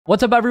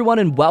What's up, everyone,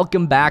 and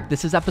welcome back.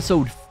 This is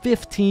episode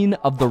 15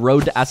 of the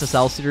Road to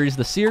SSL series,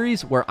 the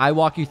series where I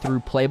walk you through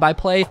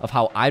play-by-play of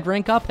how I'd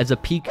rank up as a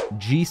peak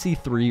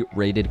GC3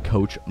 rated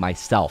coach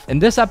myself. In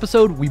this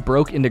episode, we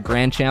broke into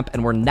Grand Champ,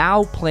 and we're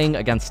now playing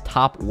against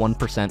top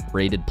 1%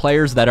 rated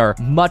players that are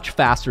much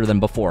faster than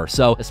before.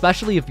 So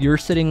especially if you're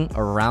sitting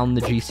around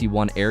the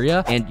GC1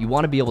 area and you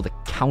want to be able to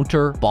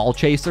counter ball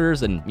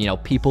chasers and,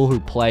 people who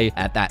play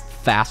at that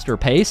faster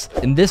pace,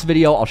 in this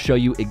video, I'll show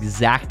you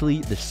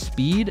exactly the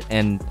speed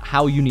and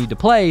how you need to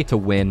play to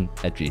win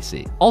at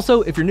GC.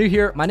 Also, if you're new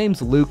here, my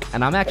name's Luke,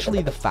 and I'm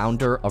actually the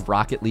founder of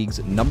Rocket League's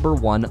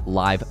 #1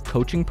 live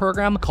coaching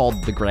program called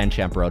the Grand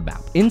Champ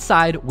Roadmap.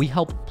 Inside, we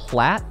help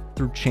plat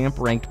through champ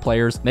ranked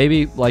players,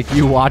 maybe like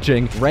you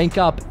watching, rank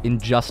up in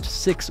just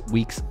 6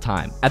 weeks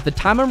time. At the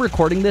time I'm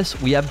recording this,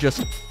 we have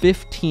just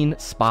 15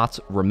 spots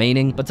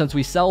remaining, but since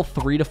we sell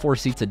 3 to 4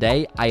 seats a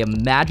day, I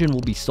imagine we'll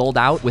be sold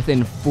out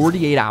within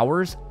 48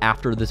 hours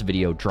after this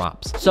video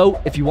drops. So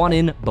if you want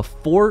in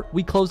before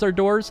we close our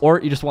doors, or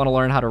you just want to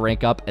learn how to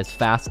rank up as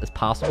fast as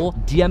possible,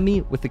 DM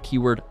me with the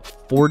keyword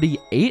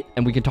 48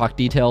 and we can talk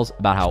details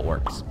about how it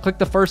works. Click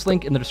the first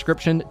link in the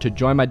description to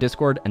join my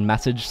Discord and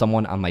message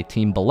someone on my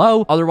team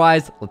below.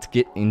 Otherwise, let's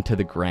get into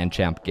the Grand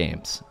Champ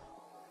games.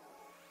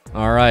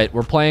 All right,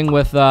 we're playing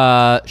with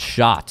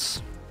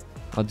shots.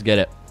 Let's get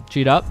it.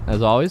 Cheat up,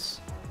 as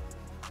always.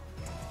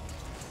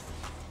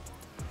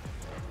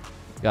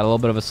 Got a little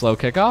bit of a slow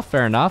kickoff,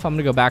 fair enough. I'm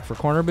gonna go back for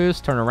corner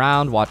boost, turn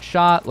around, watch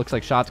shot. Looks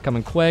like shot's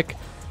coming quick.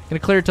 Gonna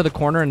clear it to the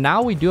corner, and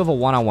now we do have a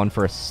one-on-one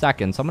for a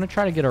second, so I'm gonna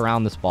try to get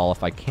around this ball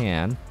if I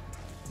can.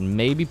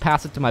 Maybe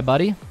pass it to my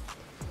buddy.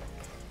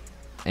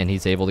 And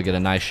he's able to get a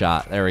nice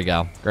shot. There we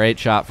go. Great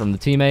shot from the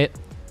teammate.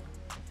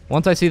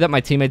 Once I see that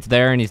my teammate's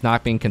there and he's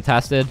not being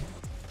contested,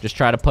 just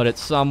try to put it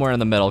somewhere in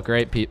the middle.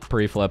 Great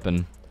pre-flip,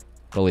 and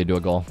it'll lead to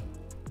a goal.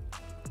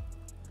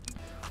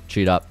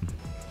 Cheat up.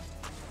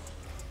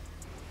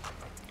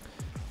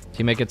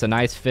 Teammate gets a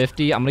nice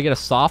 50. I'm gonna get a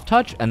soft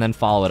touch and then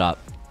follow it up.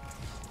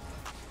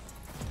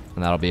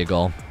 And that'll be a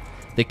goal.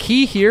 The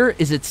key here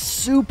is it's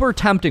super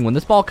tempting when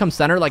this ball comes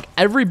center. Like,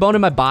 every bone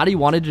in my body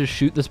wanted to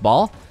shoot this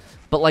ball,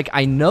 but like,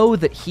 I know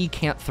that he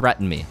can't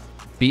threaten me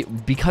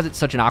because it's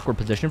such an awkward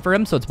position for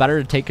him. So it's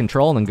better to take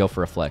control and then go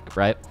for a flick,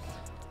 right?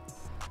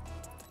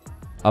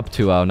 Up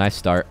 2-0, nice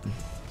start.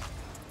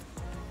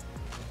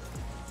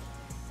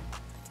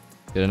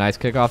 Get a nice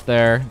kickoff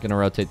there. Gonna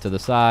rotate to the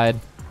side.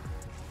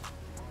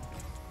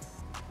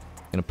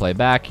 Gonna play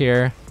back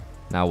here.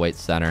 Now wait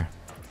center.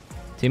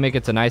 Teammate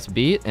gets a nice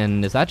beat,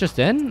 and is that just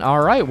in?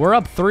 All right, we're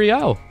up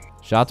 3-0.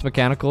 Shots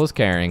mechanical is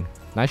carrying.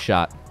 Nice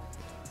shot.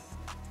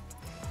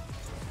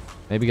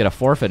 Maybe get a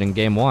forfeit in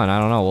game 1. I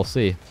don't know. We'll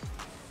see.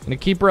 Gonna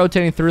keep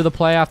rotating through the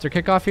play after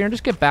kickoff here and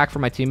just get back for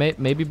my teammate.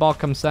 Maybe ball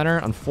comes center.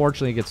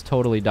 Unfortunately, it gets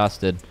totally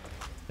dusted.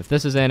 If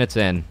this is in, it's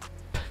in.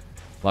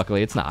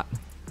 Luckily, it's not.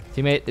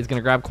 Teammate is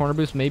gonna grab corner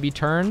boost, maybe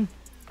turn.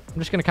 I'm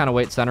just gonna kind of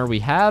wait center. We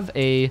have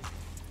a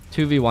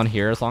 2v1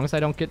 here, as long as I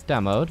don't get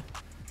demoed.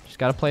 Just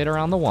gotta play it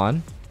around the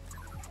 1.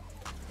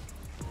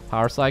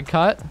 Power slide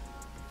cut.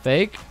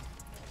 Fake.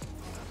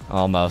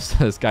 Almost.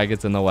 This guy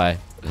gets in the way.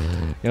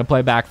 Gonna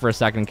play back for a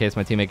second in case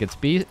my teammate gets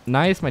beat.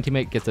 Nice. My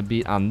teammate gets a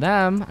beat on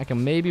them. I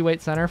can maybe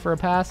wait center for a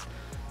pass.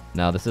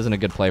 No, this isn't a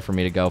good play for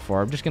me to go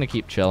for. I'm just gonna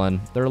keep chilling.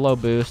 They're low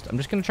boost. I'm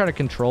just gonna try to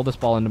control this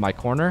ball into my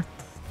corner.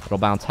 It'll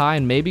bounce high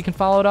and maybe can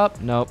follow it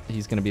up. Nope.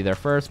 He's gonna be there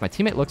first. My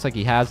teammate looks like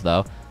he has,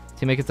 though.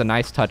 Teammate gets a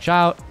nice touch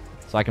out,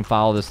 so I can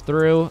follow this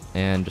through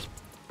and just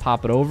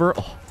pop it over.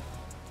 Oh.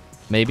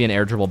 Maybe an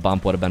air dribble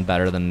bump would have been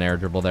better than an air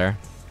dribble there.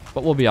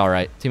 But we'll be all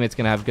right. Teammate's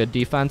going to have good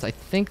defense. I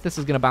think this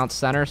is going to bounce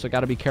center, so got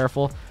to be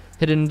careful.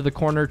 Hit it into the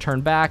corner,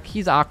 turn back.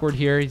 He's awkward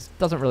here. He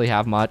doesn't really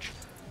have much.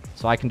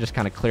 So I can just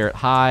kind of clear it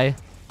high.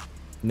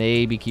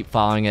 Maybe keep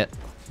following it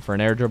for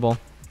an air dribble.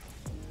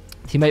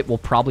 Teammate will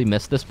probably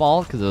miss this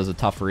ball because it was a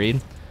tough read.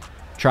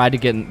 Try to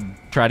get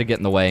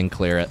in the way and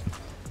clear it.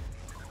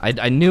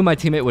 I knew my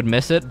teammate would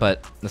miss it,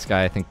 but this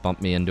guy, I think,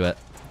 bumped me into it.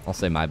 I'll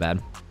say my bad.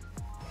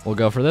 We'll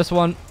go for this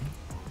one.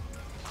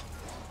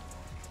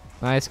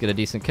 Nice, get a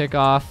decent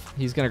kickoff.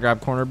 He's going to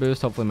grab corner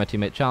boost. Hopefully my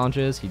teammate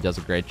challenges. He does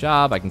a great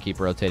job. I can keep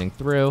rotating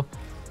through.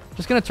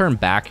 Just going to turn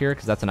back here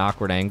because that's an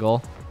awkward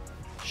angle.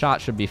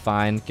 Shot should be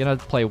fine. Going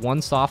to play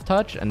one soft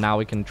touch, and now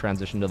we can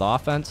transition to the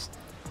offense.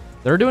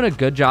 They're doing a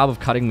good job of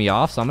cutting me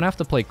off, so I'm going to have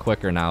to play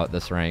quicker now at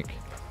this rank.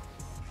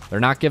 They're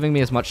not giving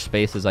me as much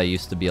space as I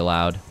used to be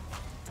allowed.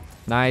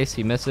 Nice,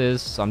 he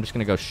misses, so I'm just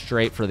going to go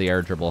straight for the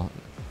air dribble.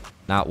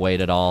 Not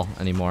wait at all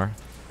anymore.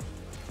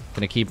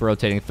 Gonna keep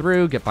rotating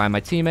through, get by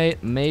my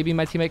teammate. Maybe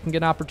my teammate can get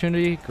an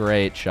opportunity.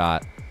 Great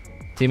shot.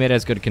 Teammate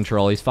has good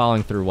control. He's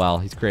following through well.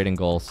 He's creating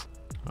goals.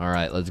 All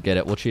right, let's get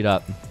it. We'll cheat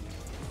up.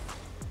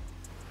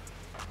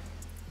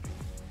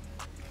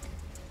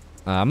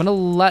 I'm gonna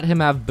let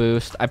him have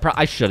boost.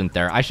 I shouldn't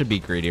there. I should be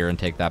greedier and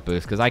take that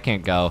boost because I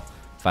can't go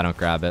if I don't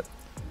grab it.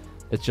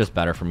 It's just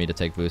better for me to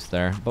take boost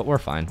there, but we're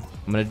fine.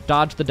 I'm gonna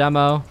dodge the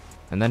demo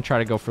and then try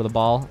to go for the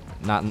ball.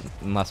 Not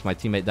unless my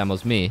teammate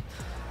demos me.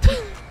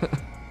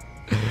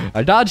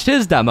 I dodged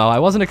his demo. I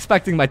wasn't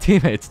expecting my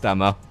teammate's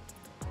demo.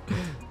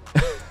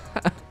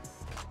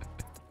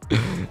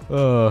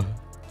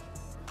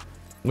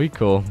 We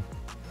cool.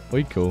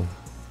 We cool.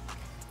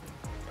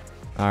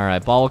 All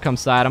right, ball will come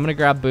side. I'm going to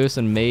grab boost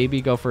and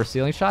maybe go for a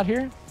ceiling shot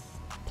here.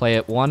 Play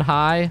it one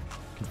high.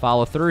 Can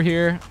follow through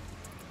here.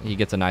 He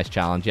gets a nice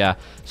challenge, yeah.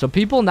 So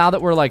people, now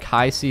that we're like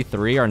high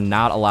C3, are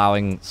not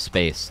allowing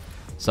space.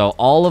 So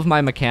all of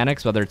my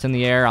mechanics, whether it's in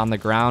the air, on the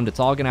ground, it's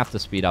all going to have to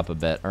speed up a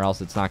bit, or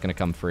else it's not going to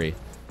come free.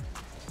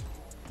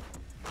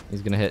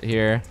 He's going to hit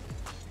here.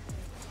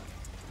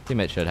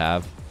 Teammate should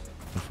have.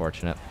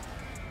 Unfortunate.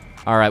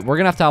 All right, we're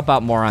going to have to help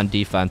out more on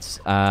defense.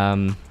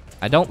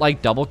 I don't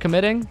like double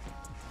committing,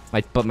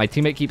 but my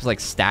teammate keeps like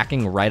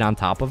stacking right on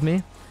top of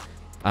me.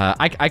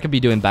 I could be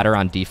doing better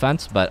on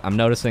defense, but I'm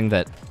noticing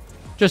that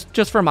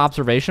just from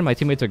observation, my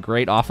teammate's a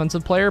great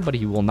offensive player, but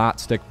he will not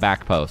stick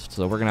back post.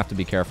 So we're going to have to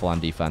be careful on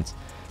defense.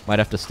 Might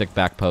have to stick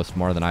back post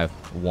more than I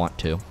want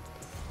to. I'm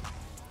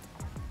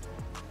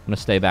going to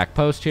stay back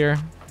post here.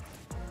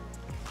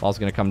 Ball's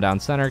going to come down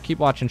center. Keep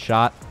watching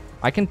shot.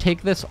 I can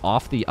take this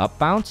off the up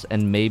bounce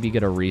and maybe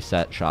get a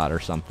reset shot or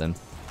something.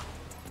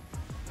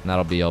 And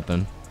that'll be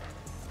open.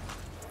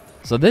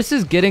 So this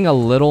is getting a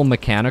little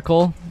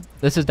mechanical.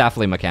 This is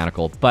definitely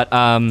mechanical, but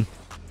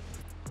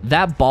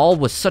that ball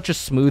was such a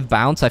smooth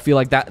bounce. I feel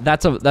like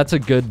that's a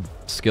good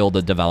skill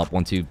to develop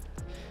once you...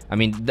 I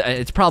mean,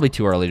 it's probably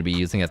too early to be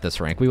using at this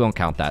rank. We won't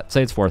count that.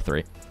 Say it's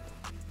 4-3.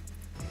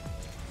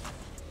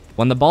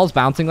 When the ball's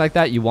bouncing like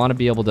that, you want to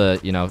be able to,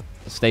 you know,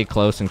 stay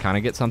close and kind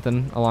of get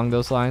something along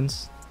those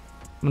lines.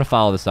 I'm going to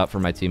follow this up for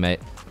my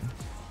teammate.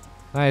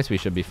 Nice. We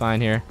should be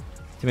fine here.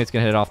 Teammate's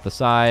going to hit it off the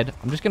side.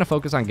 I'm just going to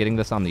focus on getting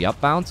this on the up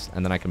bounce,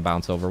 and then I can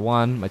bounce over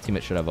one. My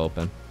teammate should have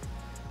open.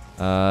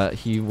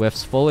 He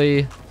whiffs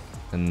fully,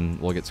 and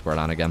we'll get scored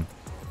on again.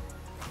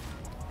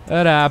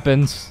 It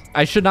happens.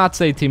 I should not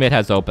say teammate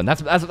has open.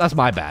 That's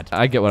my bad.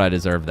 I get what I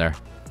deserve there.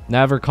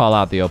 Never call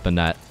out the open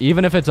net,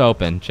 even if it's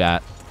open,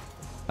 chat.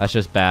 That's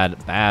just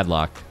bad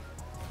luck.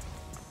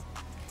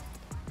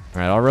 All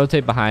right, I'll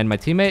rotate behind my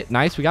teammate.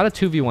 Nice. We got a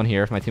 2v1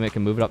 here if my teammate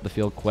can move it up the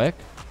field quick.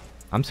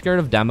 I'm scared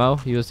of demo.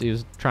 He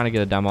was trying to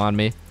get a demo on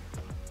me.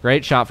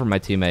 Great shot from my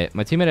teammate.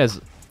 My teammate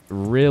has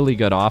really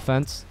good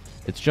offense.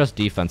 It's just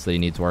defense that he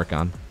needs work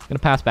on. Gonna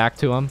pass back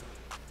to him.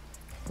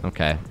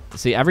 Okay.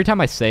 See, every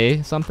time I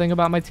say something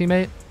about my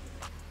teammate,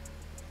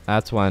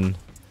 that's when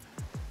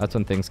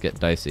things get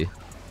dicey.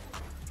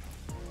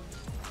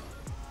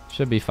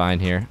 Should be fine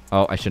here.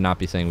 Oh, I should not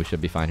be saying we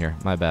should be fine here.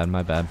 My bad,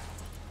 my bad.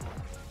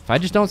 If I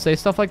just don't say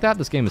stuff like that,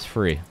 this game is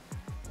free.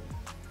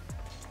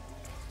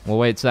 We'll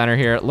wait center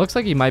here. It looks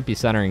like he might be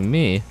centering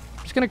me.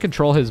 I'm just going to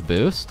control his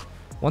boost.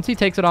 Once he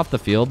takes it off the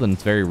field and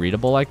it's very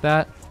readable like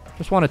that,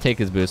 just want to take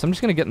his boost. I'm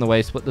just going to get in the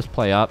way, split this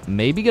play up,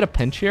 maybe get a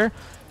pinch here.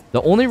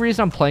 The only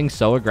reason I'm playing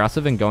so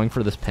aggressive and going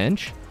for this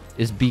pinch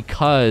is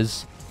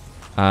because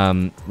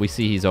we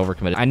see he's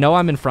overcommitted. I know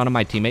I'm in front of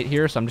my teammate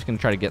here, so I'm just going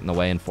to try to get in the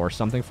way and force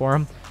something for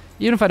him.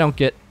 Even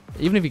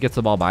if he gets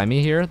the ball by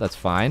me here, that's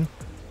fine,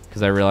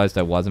 because I realized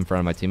I was in front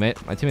of my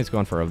teammate. My teammate's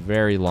going for a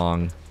very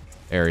long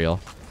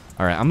aerial.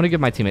 All right, I'm going to give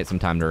my teammate some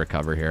time to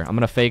recover here. I'm going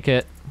to fake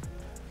it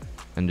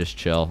and just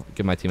chill.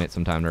 Give my teammate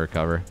some time to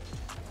recover.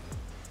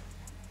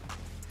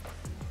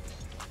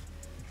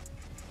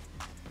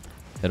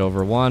 Hit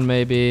over one,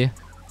 maybe.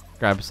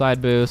 Grab a side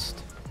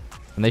boost.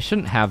 And they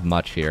shouldn't have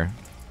much here,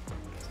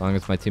 as long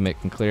as my teammate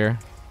can clear.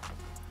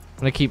 I'm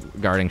going to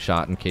keep guarding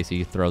shot in case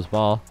he throws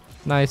ball.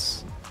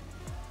 Nice.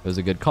 It was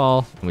a good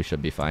call, and we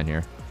should be fine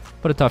here.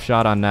 Put a tough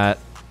shot on net.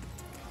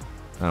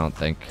 I don't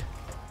think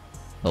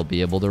they'll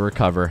be able to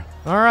recover.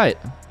 All right,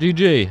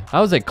 GG. That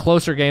was a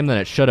closer game than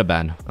it should have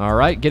been. All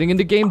right, getting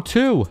into game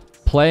 2.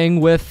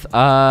 Playing with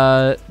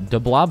the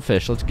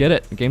Blobfish. Let's get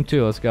it. Game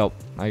 2, let's go.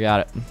 I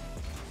got it.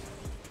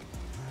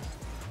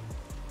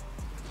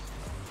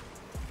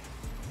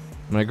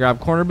 I'm going to grab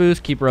corner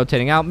boost, keep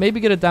rotating out, maybe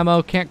get a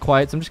demo. Can't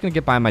quite, so I'm just going to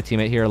get by my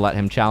teammate here, let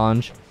him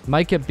challenge.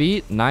 Might get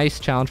beat. Nice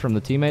challenge from the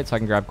teammate, so I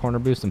can grab corner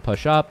boost and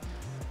push up.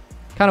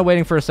 Kind of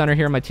waiting for a center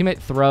here. My teammate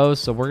throws,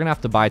 so we're going to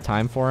have to buy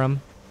time for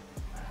him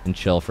and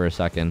chill for a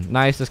second.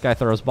 Nice. This guy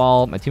throws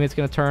ball. My teammate's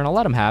going to turn. I'll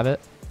let him have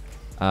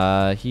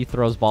it. He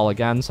throws ball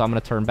again, so I'm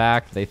going to turn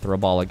back. They throw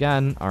ball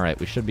again. All right,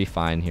 we should be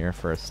fine here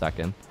for a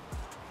second.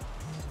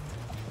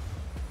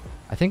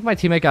 I think my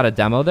teammate got a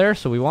demo there,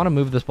 so we want to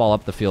move this ball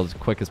up the field as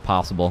quick as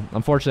possible.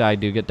 Unfortunately, I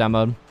do get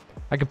demoed.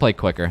 I could play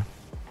quicker.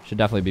 Should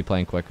definitely be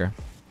playing quicker.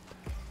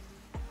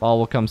 Ball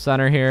will come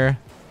center here.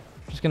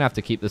 Just going to have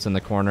to keep this in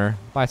the corner.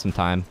 Buy some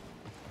time.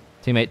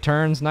 Teammate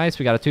turns. Nice.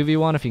 We got a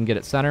 2v1 if you can get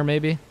it center,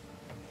 maybe.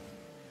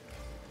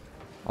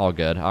 All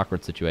good.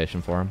 Awkward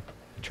situation for him.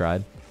 He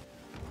tried.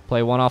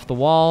 Play one off the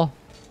wall.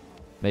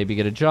 Maybe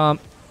get a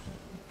jump.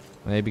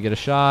 Maybe get a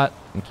shot.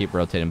 And keep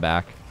rotating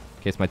back.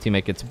 In case my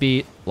teammate gets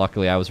beat.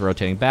 Luckily, I was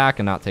rotating back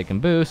and not taking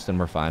boost, and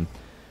we're fine.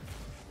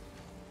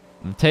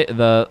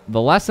 The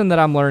lesson that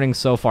I'm learning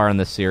so far in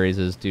this series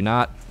is do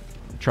not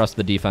trust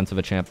the defense of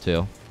a Champ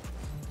 2.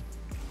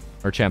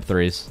 Or Champ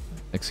 3s.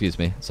 Excuse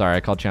me. Sorry, I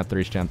called Champ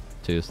 3s Champ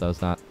 2s. That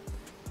was not.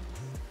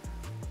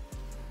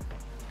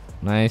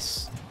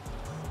 Nice.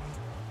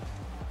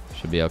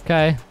 Should be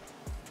okay.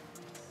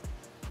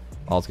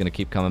 Ball's going to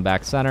keep coming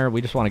back center.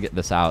 We just want to get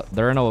this out.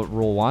 They're in a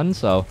rule 1,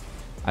 so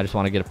I just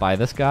want to get it by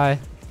this guy.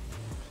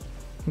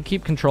 Can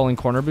keep controlling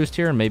corner boost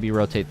here and maybe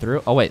rotate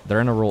through. Oh, wait.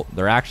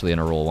 They're actually in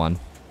a rule 1.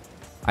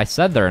 I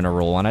said they're in a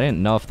rule 1. I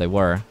didn't know if they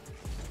were.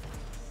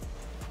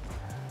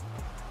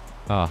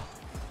 Oh.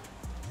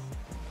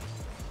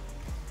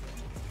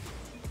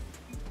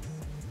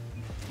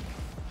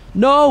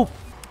 No!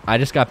 I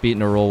just got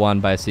beaten to rule 1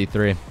 by a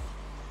C3.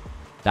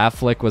 That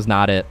flick was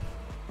not it.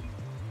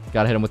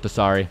 Gotta hit him with the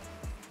sorry.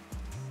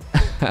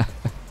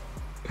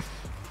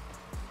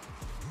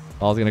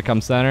 Ball's gonna come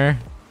center.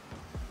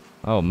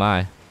 Oh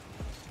my.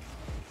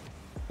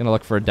 Gonna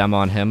look for a demo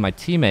on him. My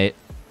teammate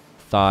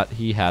thought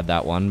he had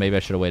that one. Maybe I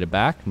should have waited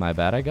back. My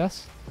bad, I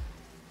guess.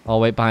 I'll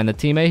wait behind the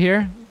teammate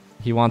here.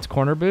 He wants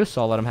corner boost,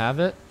 so I'll let him have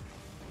it.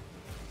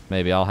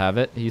 Maybe I'll have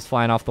it. He's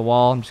flying off the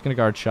wall. I'm just gonna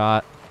guard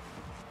shot.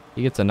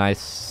 He gets a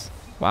nice...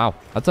 Wow,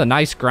 that's a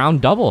nice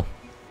ground double.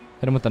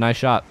 Hit him with a nice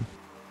shot.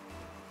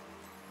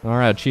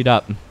 Alright, cheat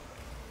up.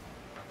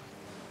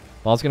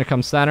 Ball's going to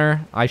come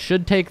center. I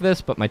should take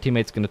this, but my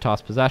teammate's going to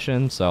toss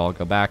possession, so I'll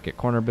go back, get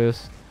corner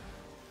boost.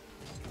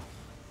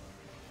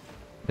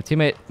 My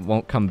teammate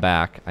won't come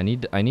back. I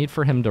need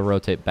for him to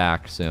rotate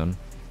back soon.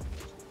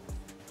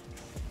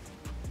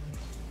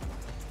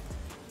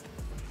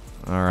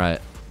 Alright.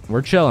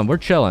 We're chilling. We're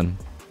chilling.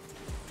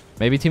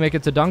 Maybe teammate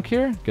gets a dunk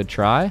here. Good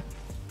try.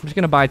 I'm just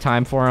going to buy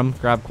time for him.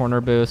 Grab corner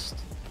boost.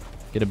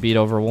 Get a beat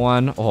over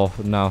 1. Oh,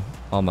 no.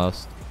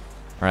 Almost.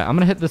 Alright, I'm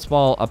going to hit this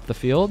ball up the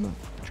field.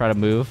 Try to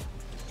move.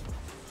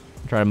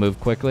 Try to move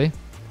quickly.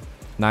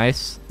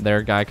 Nice.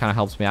 Their guy kind of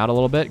helps me out a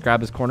little bit. Grab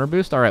his corner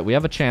boost. Alright, we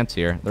have a chance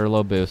here. They're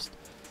low boost.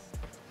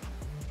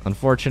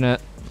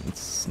 Unfortunate.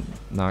 It's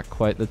not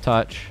quite the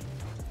touch.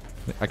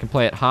 I can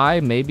play it high.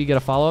 Maybe get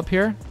a follow-up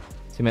here.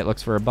 Teammate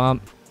looks for a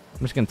bump. I'm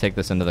just going to take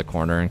this into the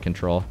corner and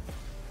control.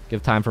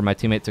 Give time for my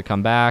teammate to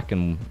come back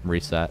and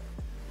reset.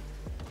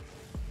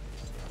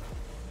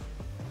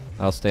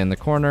 I'll stay in the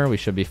corner. We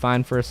should be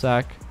fine for a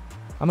sec.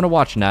 I'm going to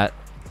watch net.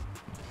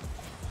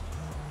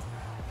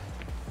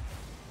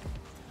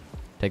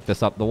 Take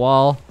this up the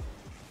wall.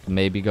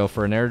 Maybe go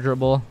for an air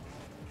dribble.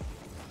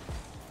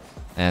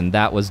 And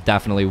that was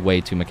definitely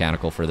way too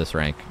mechanical for this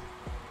rank.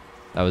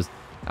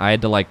 I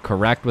had to like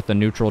correct with the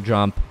neutral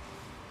jump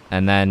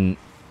and then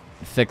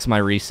fix my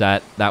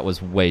reset. That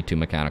was way too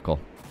mechanical.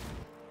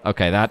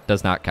 Okay, that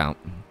does not count.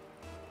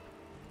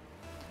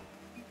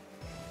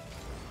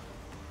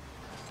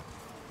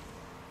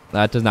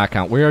 That does not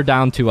count. We are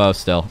down 2-0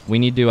 still. We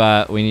need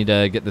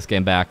to get this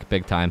game back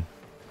big time.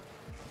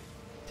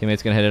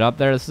 Teammate's gonna hit it up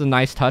there. This is a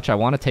nice touch. I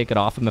want to take it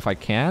off him if I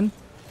can.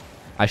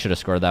 I should have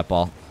scored that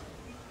ball.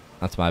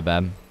 That's my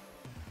bad.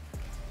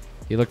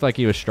 He looked like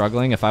he was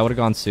struggling. If I would have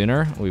gone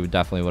sooner, we would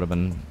definitely would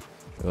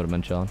have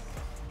been chilling.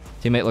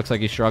 Teammate looks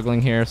like he's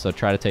struggling here, so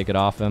try to take it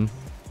off him.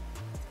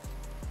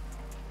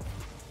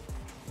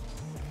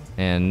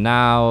 And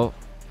now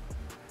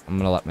I'm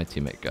gonna let my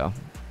teammate go.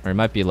 Or he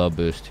might be low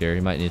boost here.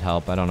 He might need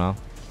help. I don't know.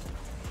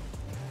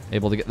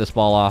 Able to get this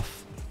ball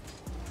off.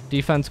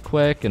 Defense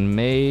quick and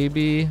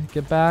maybe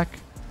get back.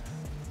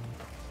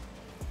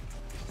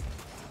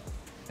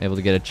 Able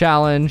to get a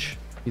challenge.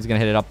 He's going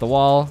to hit it up the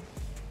wall.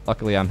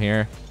 Luckily, I'm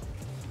here.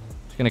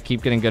 Just going to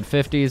keep getting good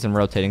 50s and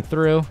rotating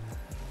through.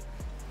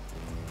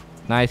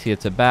 Nice. He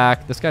hits it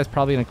back. This guy's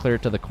probably going to clear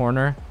it to the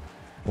corner.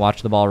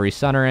 Watch the ball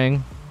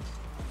recentering.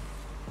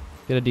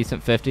 Get a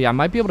decent 50. I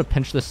might be able to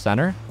pinch this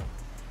center.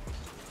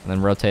 And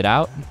then rotate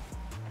out.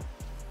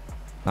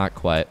 Not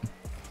quite.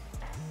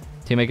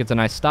 Teammate gets a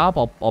nice stop.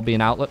 I'll be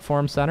an outlet for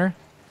him center.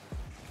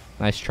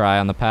 Nice try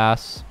on the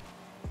pass.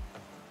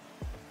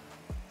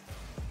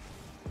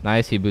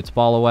 Nice. He boots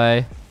ball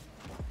away.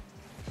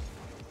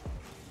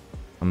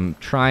 I'm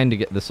trying to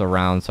get this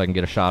around so I can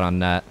get a shot on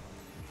net.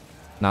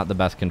 Not the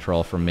best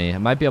control from me. I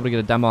might be able to get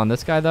a demo on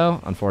this guy,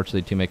 though.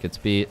 Unfortunately, teammate gets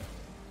beat.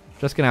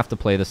 Just going to have to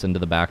play this into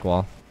the back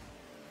wall.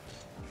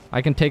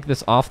 I can take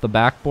this off the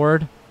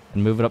backboard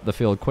and move it up the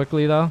field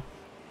quickly, though.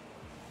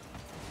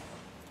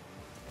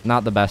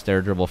 Not the best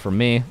air dribble for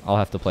me. I'll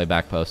have to play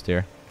back post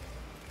here.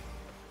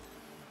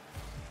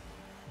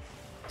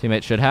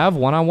 Teammate should have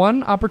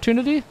one-on-one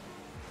opportunity.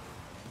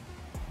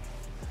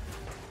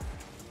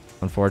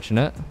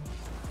 Unfortunate.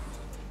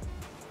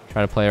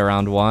 Try to play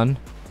around 1.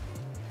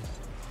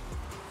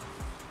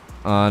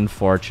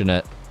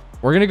 Unfortunate.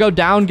 We're going to go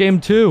down game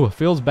 2.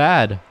 Feels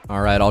bad.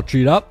 All right, I'll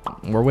cheat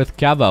up. We're with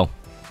Kevo.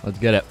 Let's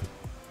get it.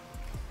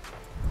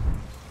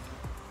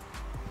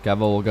 Kevo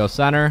will go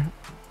center.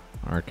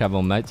 Or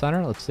Kevo might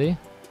center. Let's see.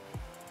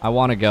 I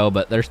want to go,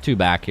 but there's 2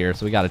 back here,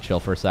 so we got to chill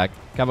for a sec.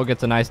 Kevo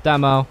gets a nice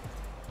demo.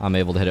 I'm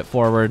able to hit it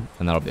forward,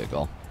 and that'll be a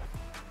goal.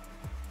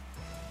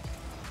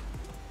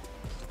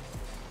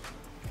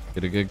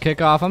 Get a good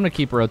kickoff. I'm going to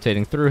keep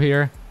rotating through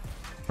here.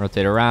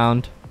 Rotate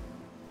around.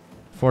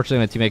 Fortunately,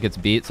 my teammate gets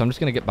beat, so I'm just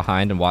going to get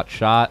behind and watch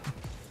shot.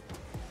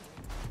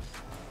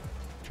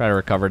 Try to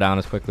recover down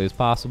as quickly as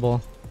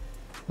possible.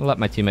 I'll let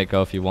my teammate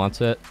go if he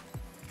wants it.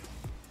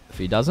 If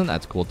he doesn't,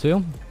 that's cool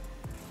too.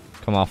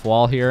 Come off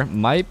wall here.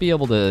 Might be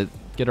able to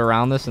get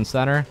around this in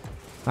center.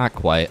 Not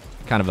quite.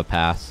 Kind of a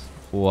pass.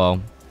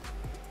 Whoa.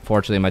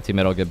 Fortunately, my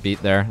teammate will get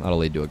beat there. That'll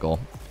lead to a goal.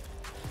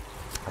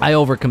 I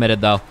overcommitted,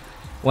 though.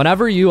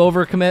 Whenever you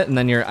overcommit and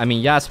then you're... I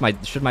mean, yes,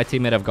 should my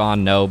teammate have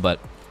gone? No, but,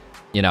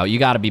 you know, you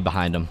got to be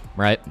behind him,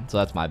 right? So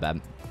that's my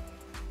bad.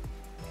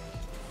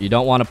 You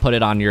don't want to put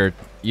it on your...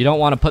 You don't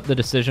want to put the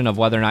decision of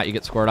whether or not you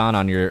get scored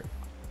on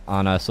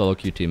a solo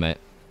queue teammate.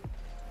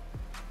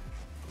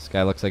 This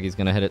guy looks like he's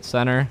going to hit it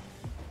center.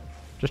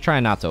 Just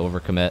trying not to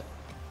overcommit.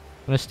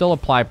 I'm going to still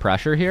apply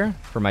pressure here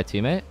for my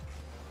teammate.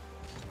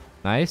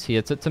 Nice. He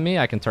hits it to me.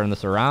 I can turn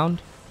this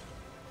around.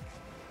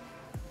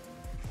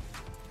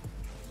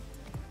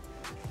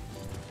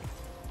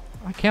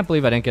 I can't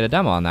believe I didn't get a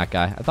demo on that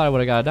guy. I thought I would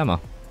have got a demo.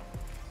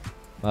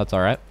 Well, that's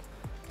all right.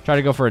 Try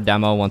to go for a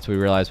demo once we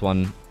realize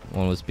one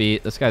was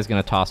beat. This guy's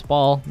going to toss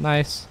ball.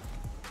 Nice.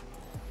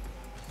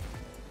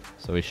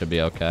 So we should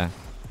be okay.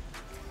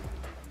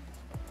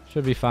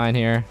 Should be fine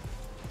here.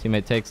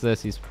 Teammate takes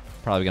this. He's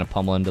probably going to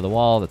pummel into the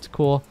wall. That's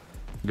cool.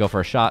 Go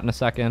for a shot in a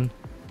second.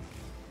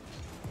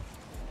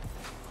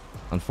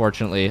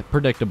 Unfortunately,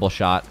 predictable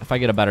shot. If I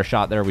get a better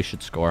shot there, we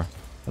should score.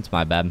 That's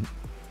my bad.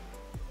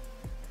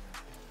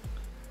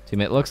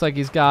 Teammate looks like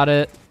he's got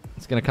it.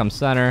 It's going to come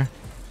center.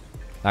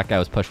 That guy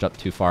was pushed up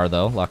too far,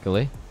 though,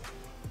 luckily.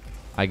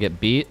 I get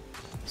beat.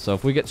 So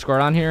if we get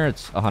scored on here,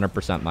 it's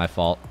 100% my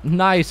fault.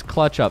 Nice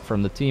clutch up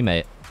from the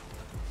teammate.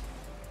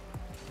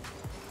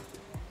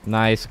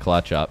 Nice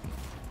clutch up.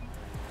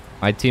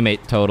 My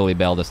teammate totally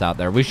bailed us out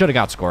there. We should have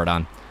got scored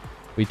on.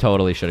 We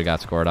totally should have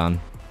got scored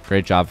on.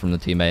 Great job from the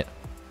teammate.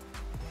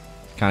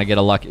 Kind of get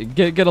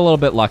a little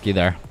bit lucky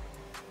there.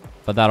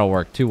 But that'll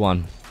work.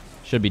 2-1.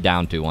 Should be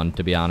down 2-1,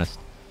 to be honest.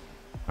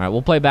 All right,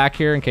 we'll play back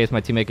here in case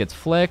my teammate gets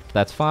flicked.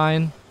 That's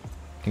fine.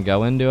 Can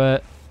go into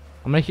it.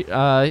 I'm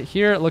gonna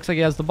here. It looks like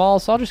he has the ball,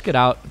 so I'll just get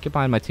out, get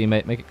behind my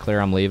teammate, make it clear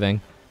I'm leaving.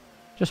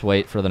 Just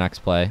wait for the next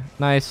play.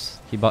 Nice.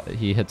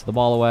 He hits the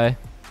ball away,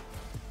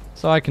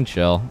 so I can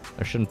chill.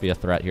 There shouldn't be a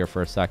threat here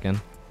for a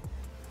second.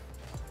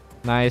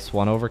 Nice.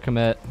 One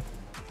overcommit.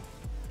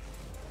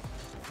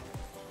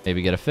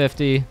 Maybe get a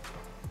 50.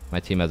 My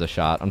team has a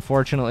shot.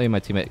 Unfortunately, my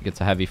teammate gets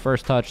a heavy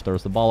first touch,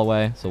 throws the ball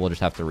away, so we'll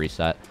just have to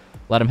reset.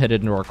 Let him hit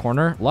it into our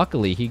corner.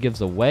 Luckily, he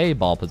gives away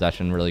ball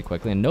possession really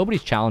quickly, and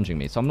nobody's challenging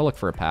me, so I'm going to look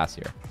for a pass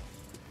here.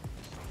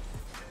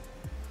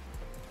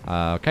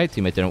 Okay,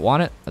 teammate didn't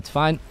want it. That's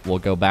fine. We'll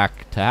go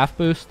back to half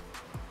boost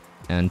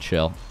and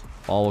chill.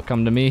 Ball will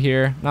come to me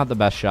here. Not the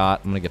best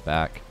shot. I'm going to get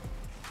back.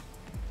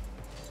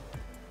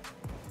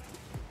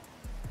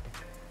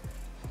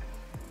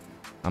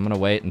 I'm going to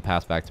wait and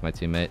pass back to my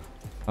teammate.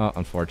 Oh,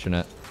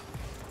 unfortunate.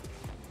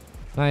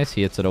 Nice.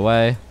 He hits it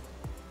away.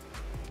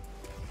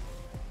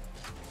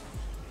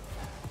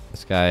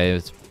 This guy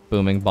is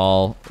booming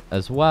ball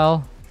as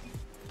well.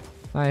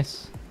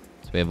 Nice.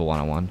 So we have a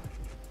one-on-one.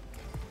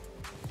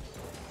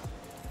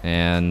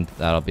 And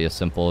that'll be a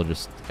simple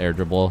just air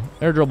dribble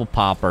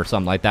pop or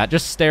something like that.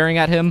 Just staring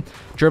at him,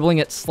 dribbling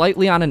it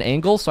slightly on an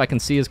angle so I can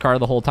see his car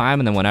the whole time.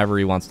 And then whenever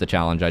he wants to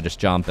challenge, I just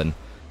jump and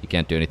he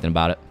can't do anything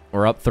about it.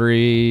 We're up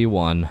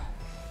 3-1.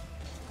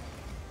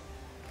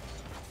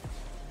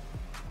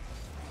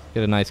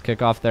 Get a nice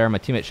kickoff there. My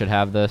teammate should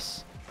have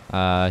this.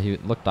 He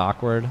looked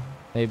awkward,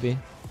 maybe.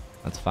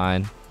 That's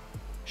fine.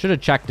 Should have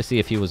checked to see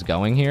if he was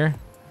going here.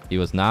 He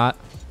was not.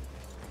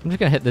 I'm just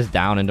going to hit this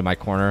down into my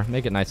corner.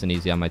 Make it nice and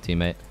easy on my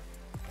teammate.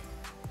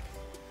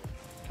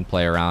 Can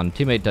play around.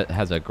 Teammate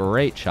has a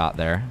great shot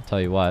there. I'll tell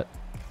you what.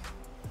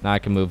 Now I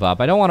can move up.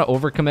 I don't want to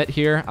overcommit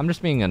here. I'm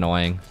just being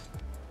annoying.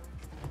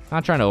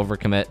 Not trying to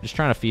overcommit. Just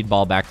trying to feed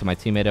ball back to my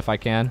teammate if I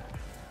can.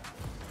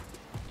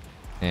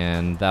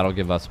 And that'll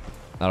give us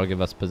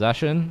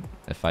possession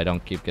if I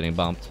don't keep getting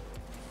bumped.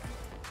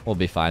 We'll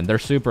be fine. They're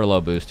super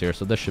low boost here,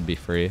 so this should be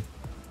free.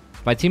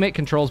 If my teammate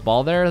controls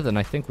ball there, then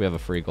I think we have a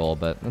free goal,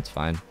 but that's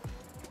fine.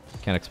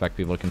 Can't expect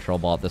people to control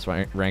ball at this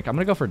rank. I'm going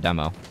to go for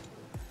demo.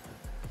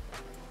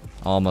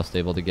 Almost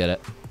able to get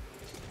it.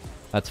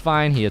 That's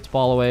fine. He hits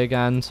ball away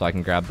again, so I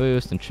can grab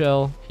boost and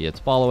chill. He hits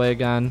ball away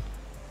again,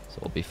 so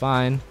we'll be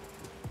fine.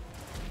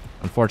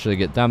 Unfortunately,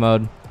 get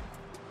demoed,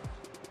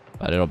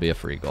 but it'll be a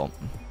free goal.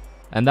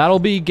 And that'll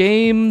be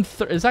game...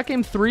 Is that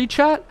game 3,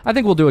 chat? I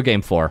think we'll do a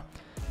game 4.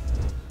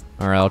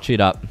 All right, I'll cheat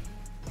up.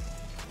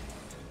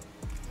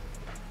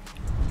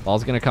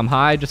 Ball's going to come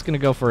high. Just going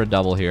to go for a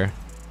double here.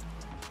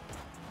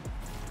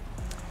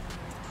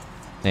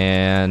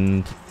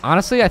 And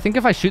honestly, I think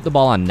if I shoot the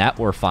ball on net,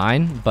 we're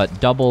fine. But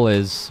double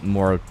is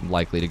more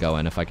likely to go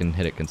in if I can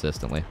hit it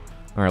consistently.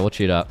 All right, we'll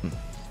cheat up.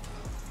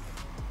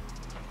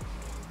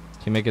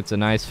 Teammate gets a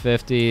nice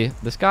 50.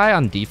 This guy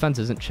on defense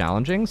isn't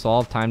challenging, so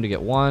I'll have time to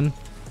get one.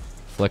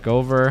 Flick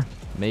over.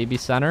 Maybe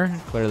center.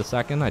 Clear the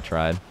second. I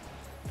tried.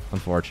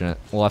 Unfortunate.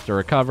 We'll have to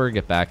recover.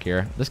 Get back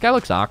here. This guy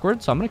looks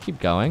awkward, so I'm going to keep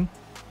going.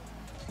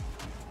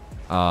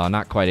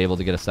 Not quite able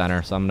to get a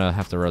center, so I'm going to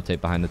have to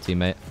rotate behind the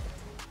teammate.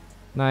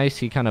 Nice.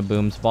 He kind of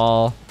booms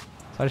ball.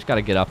 So I just got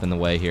to get up in the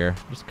way here.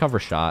 Just cover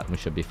shot. We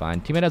should be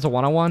fine. Teammate has a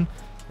one-on-one,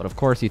 but of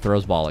course he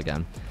throws ball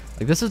again.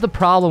 Like, this is the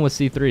problem with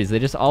C3s. They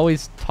just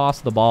always toss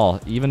the ball,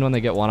 even when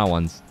they get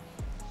one-on-ones.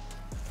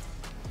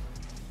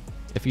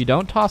 If you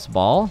don't toss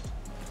ball,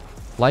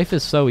 Life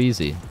is so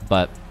easy,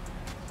 but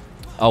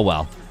oh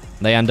well.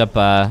 They end up,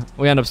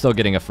 we end up still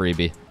getting a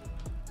freebie.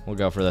 We'll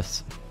go for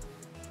this.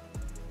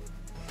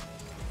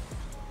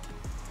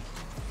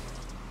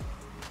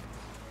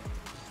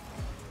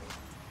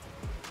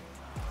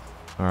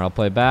 All right, I'll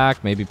play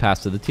back. Maybe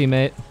pass to the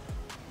teammate.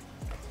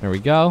 There we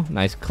go.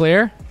 Nice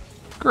clear.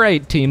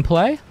 Great team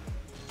play.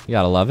 You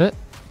gotta love it.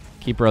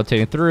 Keep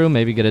rotating through.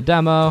 Maybe get a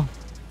demo.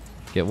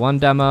 Get one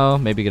demo.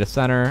 Maybe get a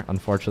center.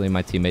 Unfortunately,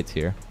 my teammate's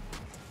here.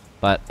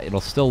 But it'll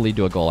still lead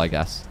to a goal, I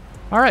guess.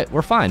 All right,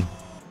 we're fine.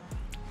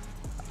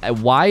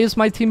 Why is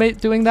my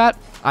teammate doing that?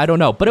 I don't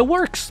know, but it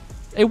works.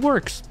 It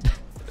works.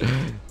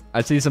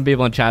 I see some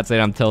people in chat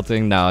saying I'm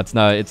tilting. No, it's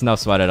no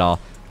sweat at all.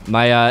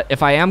 My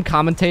if I am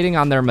commentating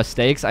on their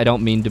mistakes, I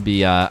don't mean to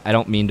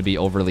be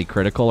overly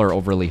critical or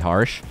overly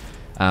harsh.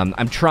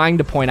 I'm trying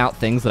to point out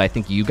things that I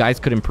think you guys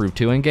could improve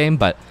too in game,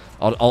 but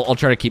I'll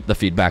try to keep the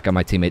feedback on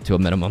my teammate to a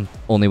minimum,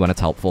 only when it's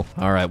helpful.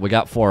 All right, we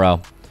got 4-0.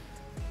 I'll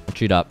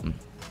cheat up.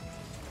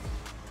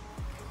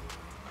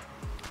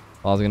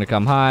 Ball's gonna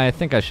come high. I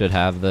think I should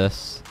have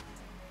this.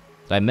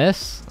 Did I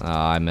miss? Oh,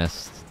 I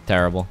missed.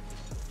 Terrible.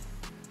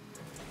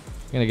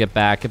 Gonna get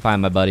back, get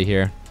behind my buddy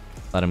here.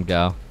 Let him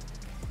go.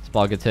 This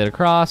ball gets hit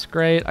across.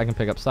 Great. I can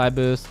pick up side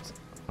boost.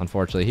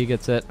 Unfortunately, he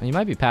gets it. He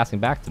might be passing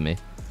back to me.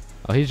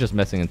 Oh, he's just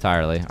missing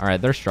entirely. All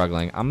right, they're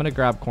struggling. I'm gonna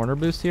grab corner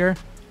boost here,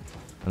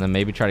 and then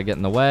maybe try to get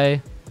in the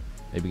way.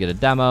 Maybe get a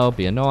demo,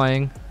 be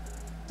annoying.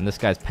 And this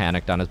guy's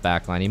panicked on his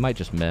back line. He might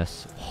just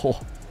miss. Oh,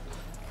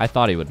 I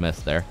thought he would miss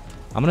there.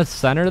 I'm going to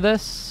center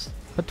this,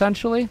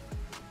 potentially.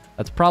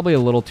 That's probably a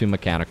little too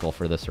mechanical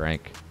for this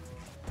rank.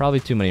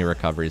 Probably too many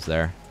recoveries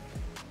there.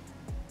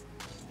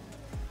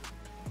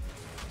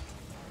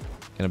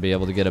 Going to be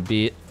able to get a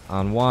beat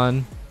on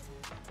one.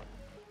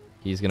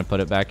 He's going to put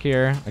it back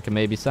here. I can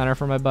maybe center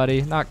for my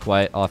buddy. Not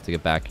quite. I'll have to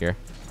get back here.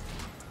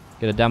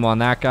 Get a demo on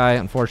that guy.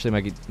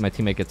 Unfortunately, my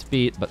teammate gets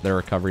beat, but their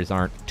recoveries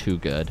aren't too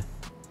good.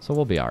 So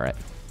we'll be all right.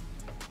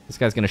 This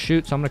guy's going to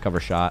shoot, so I'm going to cover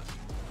shot.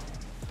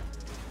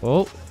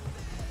 Oh.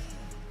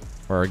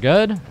 We're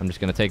good. I'm just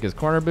going to take his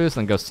corner boost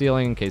and go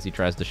ceiling in case he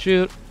tries to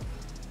shoot.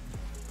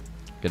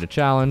 Get a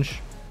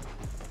challenge.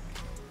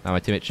 Now my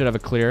teammate should have a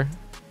clear.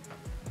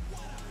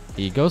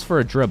 He goes for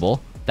a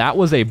dribble. That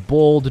was a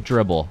bold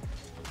dribble,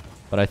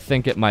 but I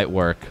think it might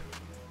work.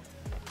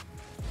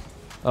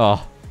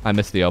 Oh, I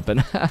missed the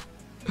open.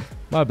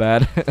 My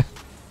bad.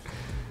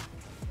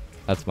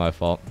 That's my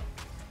fault.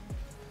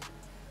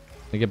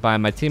 I get by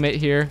my teammate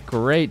here.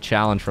 Great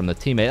challenge from the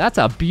teammate. That's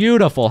a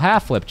beautiful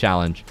half flip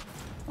challenge.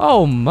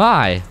 Oh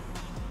my.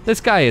 This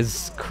guy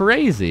is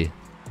crazy.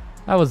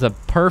 That was a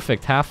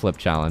perfect half flip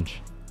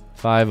challenge.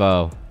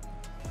 5-0.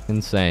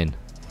 Insane.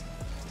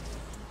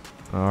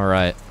 All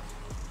right.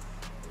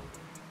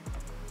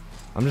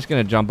 I'm just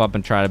going to jump up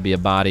and try to be a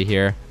body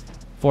here.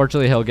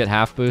 Fortunately, he'll get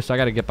half boost. So I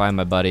got to get by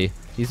my buddy.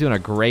 He's doing a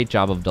great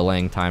job of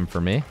delaying time for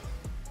me.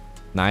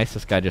 Nice.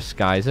 This guy just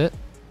skies it.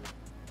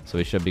 So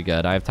we should be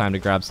good. I have time to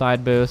grab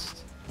side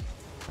boost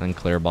and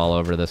clear ball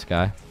over this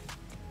guy.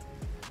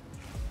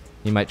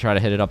 He might try to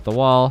hit it up the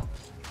wall.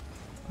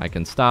 I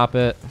can stop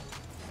it.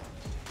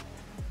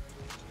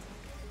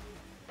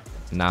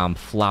 Now I'm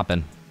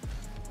flopping.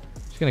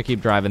 Just going to keep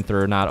driving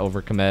through, not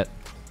overcommit.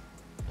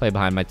 Play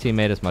behind my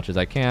teammate as much as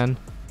I can.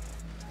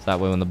 So that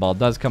way when the ball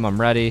does come, I'm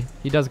ready.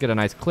 He does get a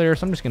nice clear,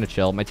 so I'm just going to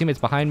chill. My teammate's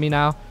behind me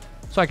now,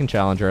 so I can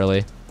challenge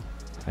early.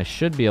 I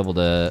should be able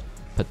to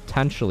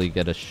potentially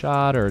get a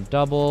shot or a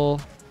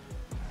double.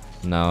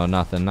 No,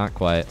 nothing. Not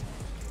quite.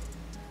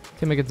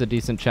 Teammate gets a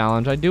decent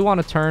challenge. I do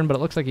want to turn, but it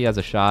looks like he has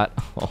a shot.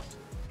 Oh.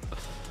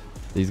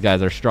 These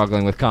guys are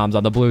struggling with comms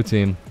on the blue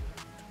team.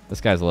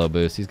 This guy's low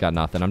boost. He's got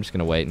nothing. I'm just going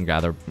to wait and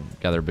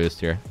gather boost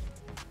here.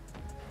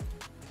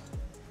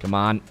 Come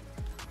on.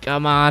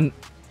 Come on.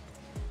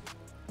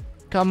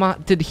 Come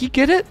on. Did he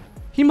get it?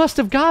 He must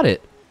have got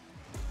it.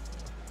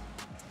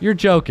 You're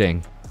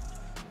joking.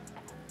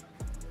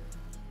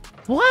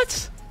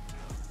 What?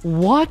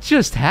 What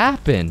just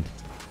happened?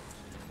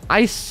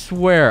 I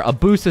swear, a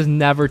boost has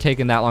never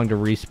taken that long to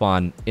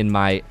respawn in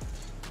my...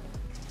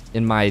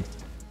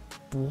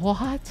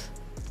 What?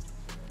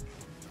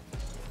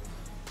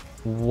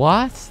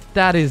 What?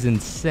 That is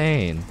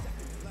insane.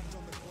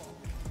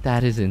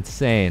 That is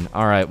insane.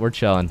 All right, we're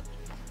chilling.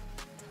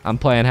 I'm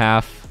playing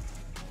half.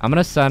 I'm going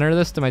to center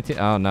this to my team.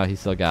 Oh, no, he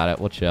still got it.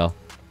 We'll chill.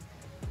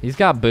 He's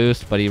got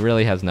boost, but he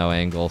really has no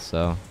angle,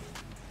 so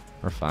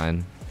we're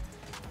fine.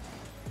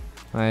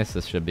 Nice.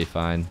 This should be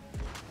fine.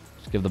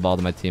 Just give the ball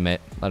to my teammate.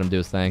 Let him do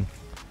his thing.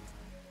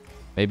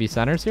 Maybe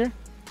centers here?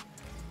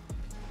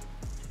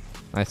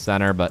 Nice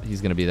center, but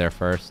he's going to be there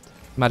first.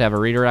 Might have a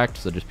redirect,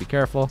 so just be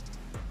careful.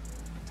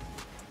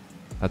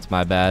 That's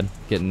my bad.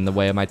 Getting in the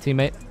way of my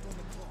teammate.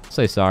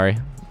 Say sorry.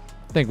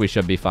 I think we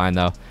should be fine,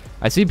 though.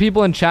 I see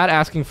people in chat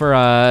asking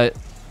for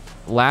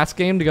last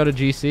game to go to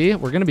GC.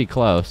 We're going to be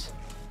close.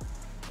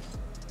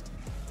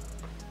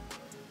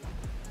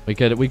 We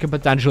could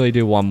potentially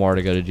do one more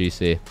to go to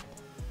GC.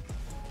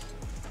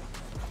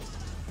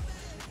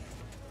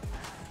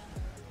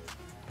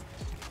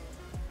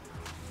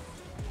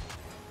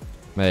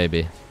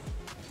 Maybe.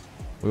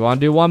 We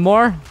want to do one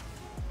more?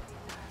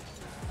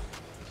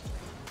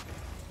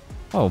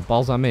 Oh,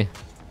 ball's on me.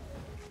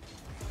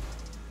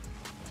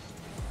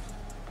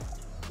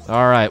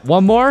 All right,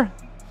 one more?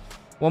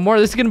 One more?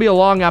 This is going to be a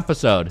long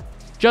episode.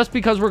 Just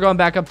because we're going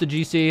back up to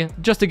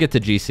GC, just to get to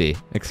GC.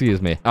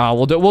 Excuse me.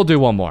 We'll do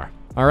one more.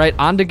 All right,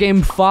 on to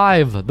game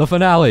 5, the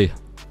finale.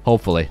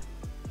 Hopefully.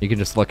 You can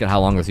just look at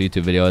how long this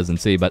YouTube video is and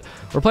see, but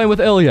we're playing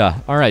with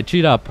Ilya. All right,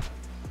 cheat up.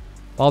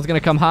 Ball's going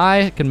to come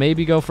high. Can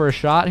maybe go for a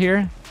shot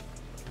here.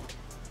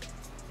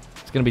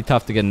 It's going to be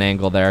tough to get an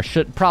angle there.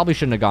 Probably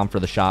shouldn't have gone for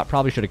the shot.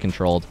 Probably should have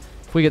controlled.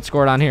 If we get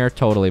scored on here,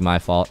 totally my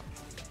fault.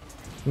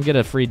 Can get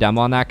a free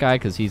demo on that guy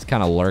because he's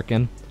kind of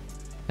lurking.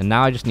 And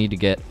now I just need to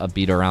get a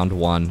beat around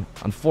 1.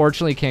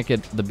 Unfortunately, can't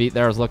get the beat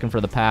there. I was looking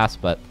for the pass,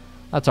 but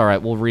that's all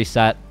right. We'll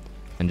reset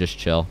and just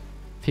chill.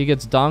 If he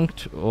gets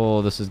dunked,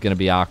 oh, this is going to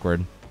be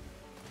awkward.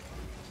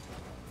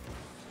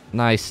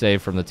 Nice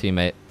save from the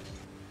teammate.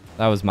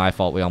 That was my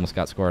fault. We almost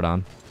got scored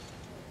on.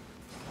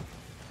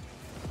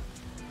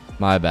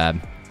 My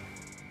bad.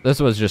 This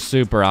was just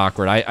super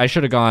awkward. I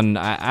should have gone...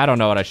 I don't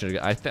know what I should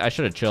have... I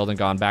should have chilled and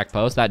gone back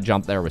post. That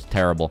jump there was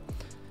terrible.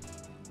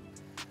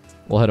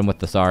 We'll hit him with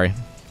the sorry.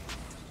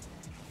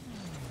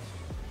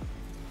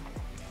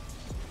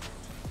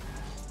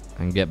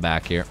 And get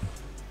back here.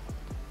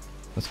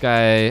 This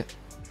guy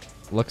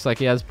looks like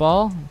he has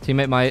ball.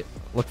 Teammate might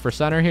look for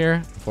center here.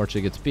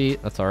 Unfortunately gets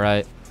beat. That's all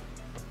right.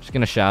 Just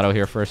gonna shadow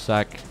here for a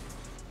sec.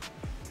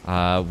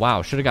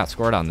 Wow, should have got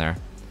scored on there.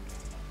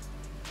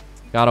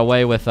 Got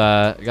away with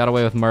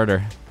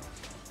murder.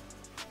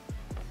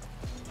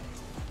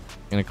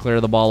 Gonna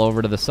clear the ball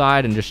over to the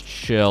side and just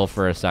chill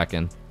for a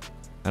second.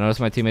 I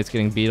notice my teammate's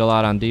getting beat a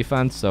lot on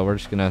defense, so we're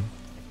just gonna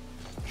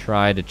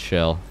try to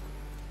chill.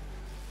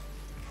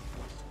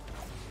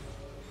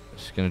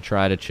 Just gonna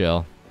try to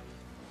chill.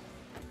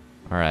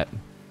 All right.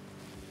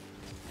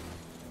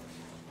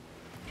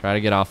 Try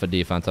to get off of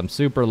defense. I'm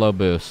super low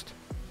boost.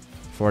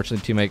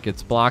 Fortunately, teammate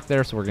gets blocked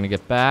there, so we're gonna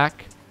get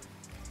back.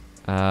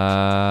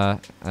 And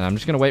I'm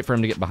just gonna wait for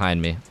him to get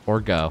behind me or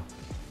go,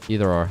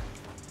 either or.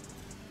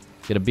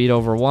 Get a beat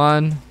over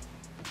 1.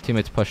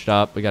 Teammate's pushed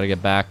up. We gotta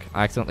get back.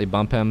 I accidentally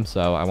bump him,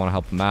 so I want to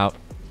help him out.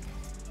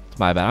 It's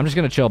my bad. I'm just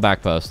gonna chill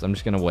back post. I'm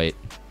just gonna wait.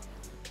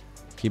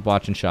 Keep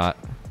watching shot.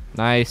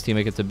 Nice.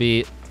 Teammate gets a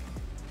beat.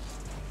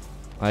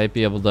 Might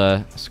be able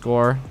to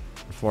score.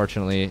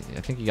 Unfortunately,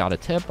 I think he got a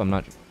tip. I'm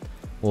not.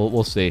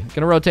 We'll see.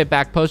 Gonna rotate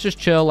back post. Just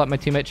chill. Let my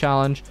teammate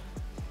challenge.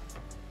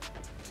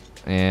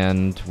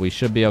 And we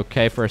should be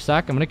okay for a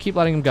sec. I'm gonna keep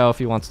letting him go if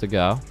he wants to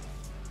go.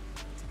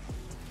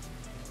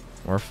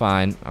 We're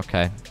fine.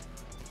 Okay.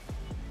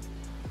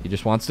 He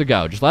just wants to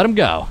go. Just let him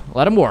go.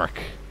 Let him work.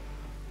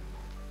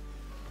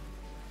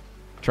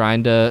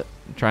 Trying to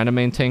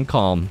maintain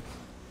calm.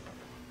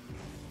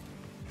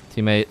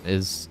 Teammate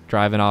is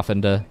driving off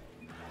into...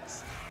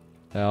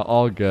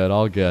 all good.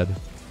 All good.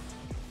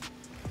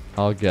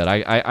 All good.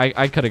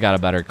 I could have got a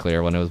better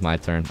clear when it was my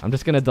turn. I'm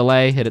just going to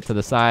delay, hit it to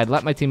the side,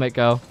 let my teammate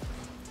go.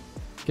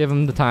 Give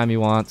him the time he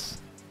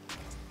wants.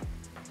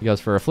 He goes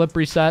for a flip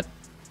reset.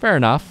 Fair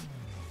enough.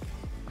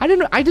 I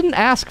didn't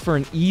ask for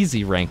an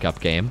easy rank up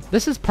game.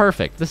 This is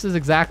perfect. This is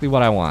exactly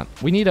what I want.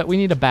 We need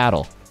a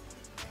battle.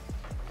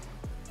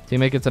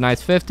 Teammate gets a nice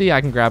 50.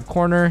 I can grab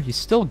corner. He's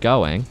still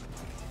going.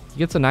 He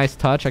gets a nice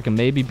touch. I can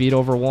maybe beat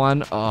over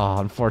 1. Oh,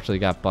 unfortunately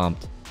got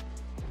bumped.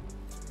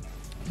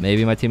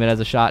 Maybe my teammate has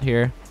a shot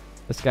here.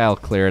 This guy will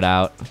clear it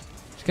out.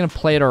 Just gonna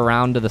play it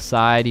around to the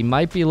side. He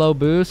might be low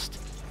boost.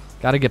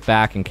 Gotta get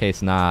back in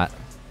case not.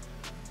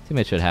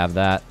 Teammate should have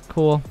that.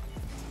 Cool.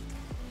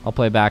 I'll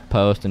play back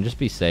post and just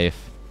be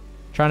safe.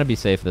 Trying to be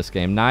safe this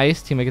game.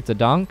 Nice. Teammate gets a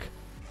dunk.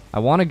 I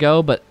want to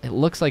go, but it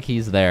looks like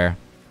he's there.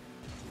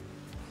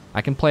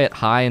 I can play it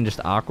high and just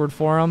awkward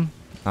for him.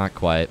 Not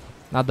quite.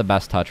 Not the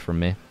best touch from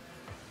me.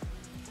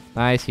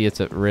 Nice. He hits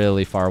it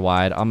really far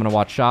wide. I'm going to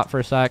watch shot for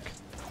a sec.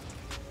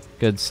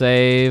 Good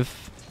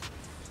save.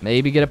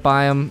 Maybe get it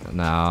by him.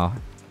 No.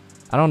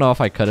 I don't know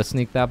if I could have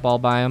sneaked that ball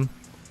by him.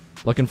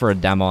 Looking for a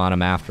demo on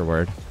him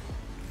afterward.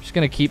 Just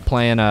going to keep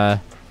playing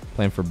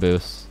for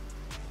boosts.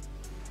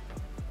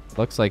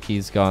 Looks like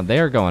he's going. They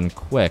are going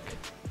quick.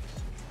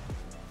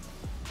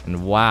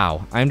 And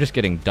wow, I'm just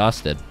getting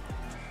dusted.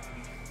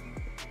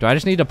 Do I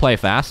just need to play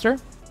faster?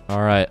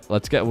 All right,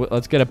 let's get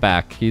it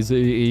back. He's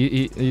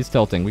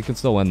tilting. We can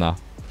still win though.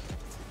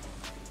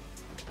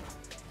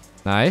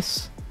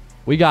 Nice.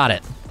 We got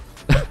it.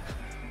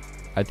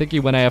 I think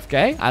he went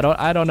AFK. I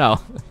don't know.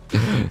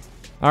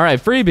 All right,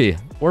 freebie.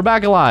 We're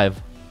back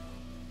alive.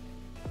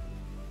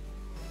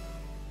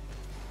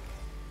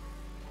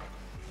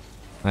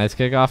 Nice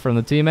kickoff from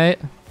the teammate.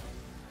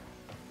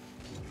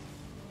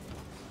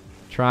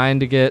 Trying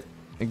to get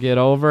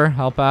over,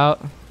 help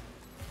out.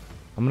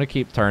 I'm gonna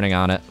keep turning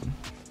on it.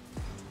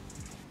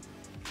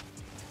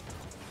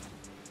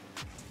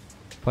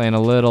 Playing a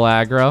little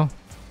aggro.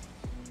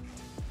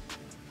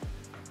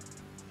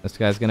 This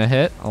guy's gonna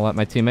hit. I'll let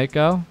my teammate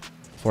go.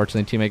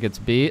 Fortunately, teammate gets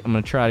beat. I'm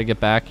gonna try to get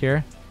back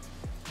here.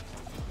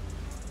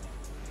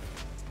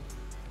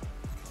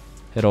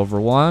 Hit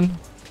over 1.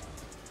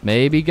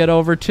 Maybe get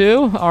over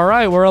 2. All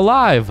right, we're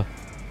alive.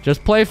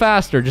 Just play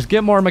faster. Just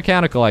get more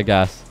mechanical, I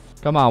guess.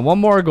 Come on, one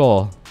more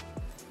goal.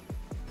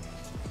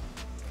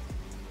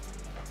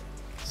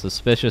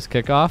 Suspicious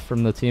kickoff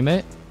from the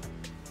teammate.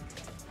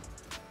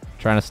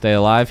 Trying to stay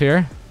alive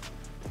here.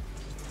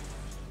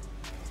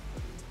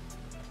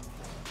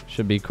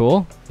 Should be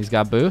cool. He's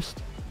got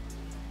boost.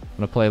 I'm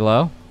gonna play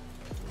low.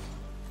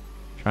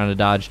 Trying to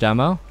dodge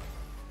demo.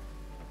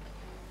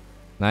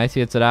 Nice, he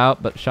hits it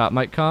out, but shot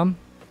might come.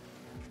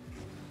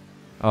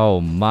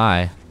 Oh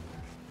my.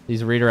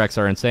 These redirects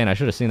are insane. I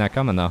should have seen that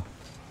coming though.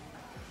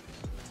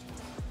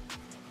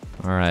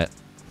 Alright.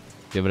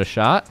 Give it a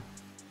shot.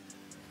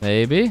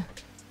 Maybe.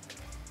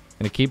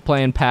 Gonna keep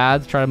playing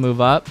pads, try to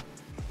move up.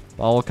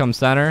 Ball will come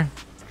center.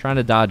 Trying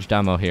to dodge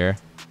demo here.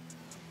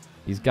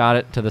 He's got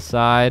it to the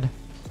side.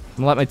 I'm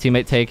gonna let my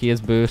teammate take his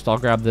boost. I'll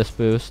grab this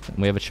boost, and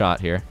we have a shot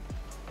here.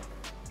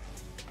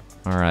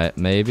 Alright,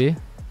 maybe.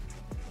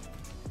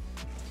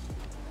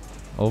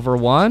 Over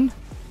 1.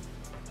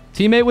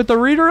 Teammate with the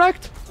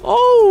redirect.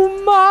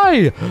 Oh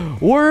my!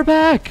 We're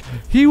back.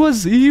 He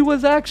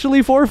was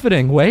actually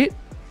forfeiting. Wait.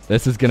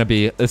 This is gonna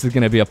be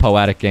a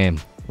poetic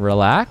game.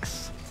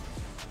 Relax.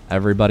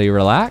 Everybody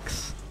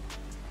relax.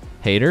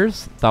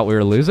 Haters thought we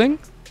were losing.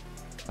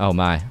 Oh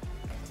my.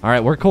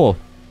 Alright, we're cool.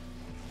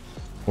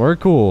 We're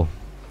cool.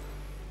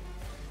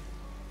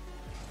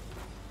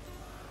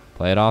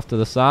 Play it off to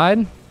the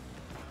side.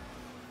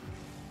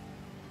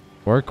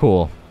 We're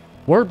cool.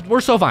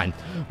 We're so fine.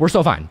 We're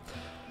so fine.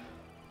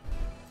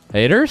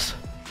 Haters?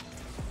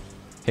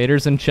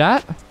 Haters in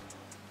chat?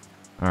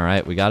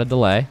 Alright, we got a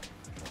delay.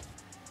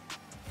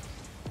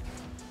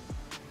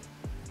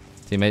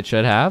 Teammate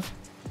should have.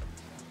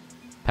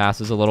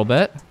 Passes a little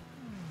bit.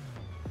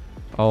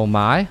 Oh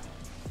my.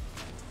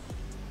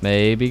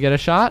 Maybe get a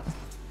shot.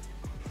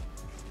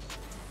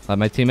 Let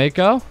my teammate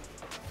go.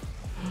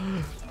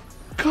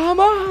 Come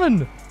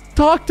on!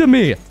 Talk to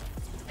me!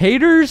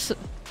 Haters,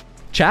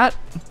 chat,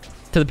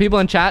 to the people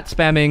in chat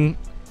spamming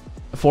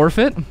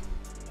forfeit.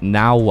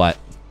 Now what?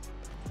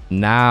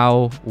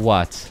 Now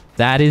what?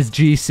 That is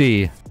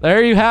GC.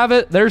 There you have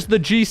it. There's the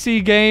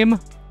GC game.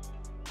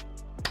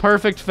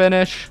 Perfect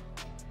finish.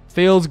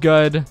 Feels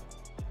good.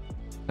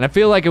 And I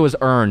feel like it was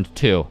earned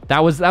too. That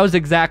was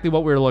exactly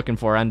what we were looking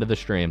for. End of the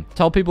stream.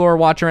 Tell people who are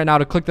watching right now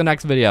to click the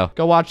next video.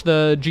 Go watch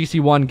the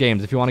GC1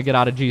 games if you want to get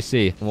out of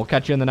GC. And we'll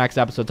catch you in the next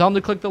episode. Tell them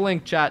to click the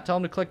link, chat. Tell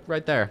them to click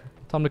right there.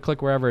 Tell them to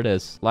click wherever it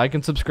is. Like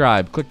and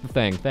subscribe. Click the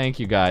thing. Thank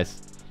you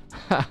guys.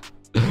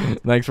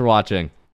 Thanks for watching.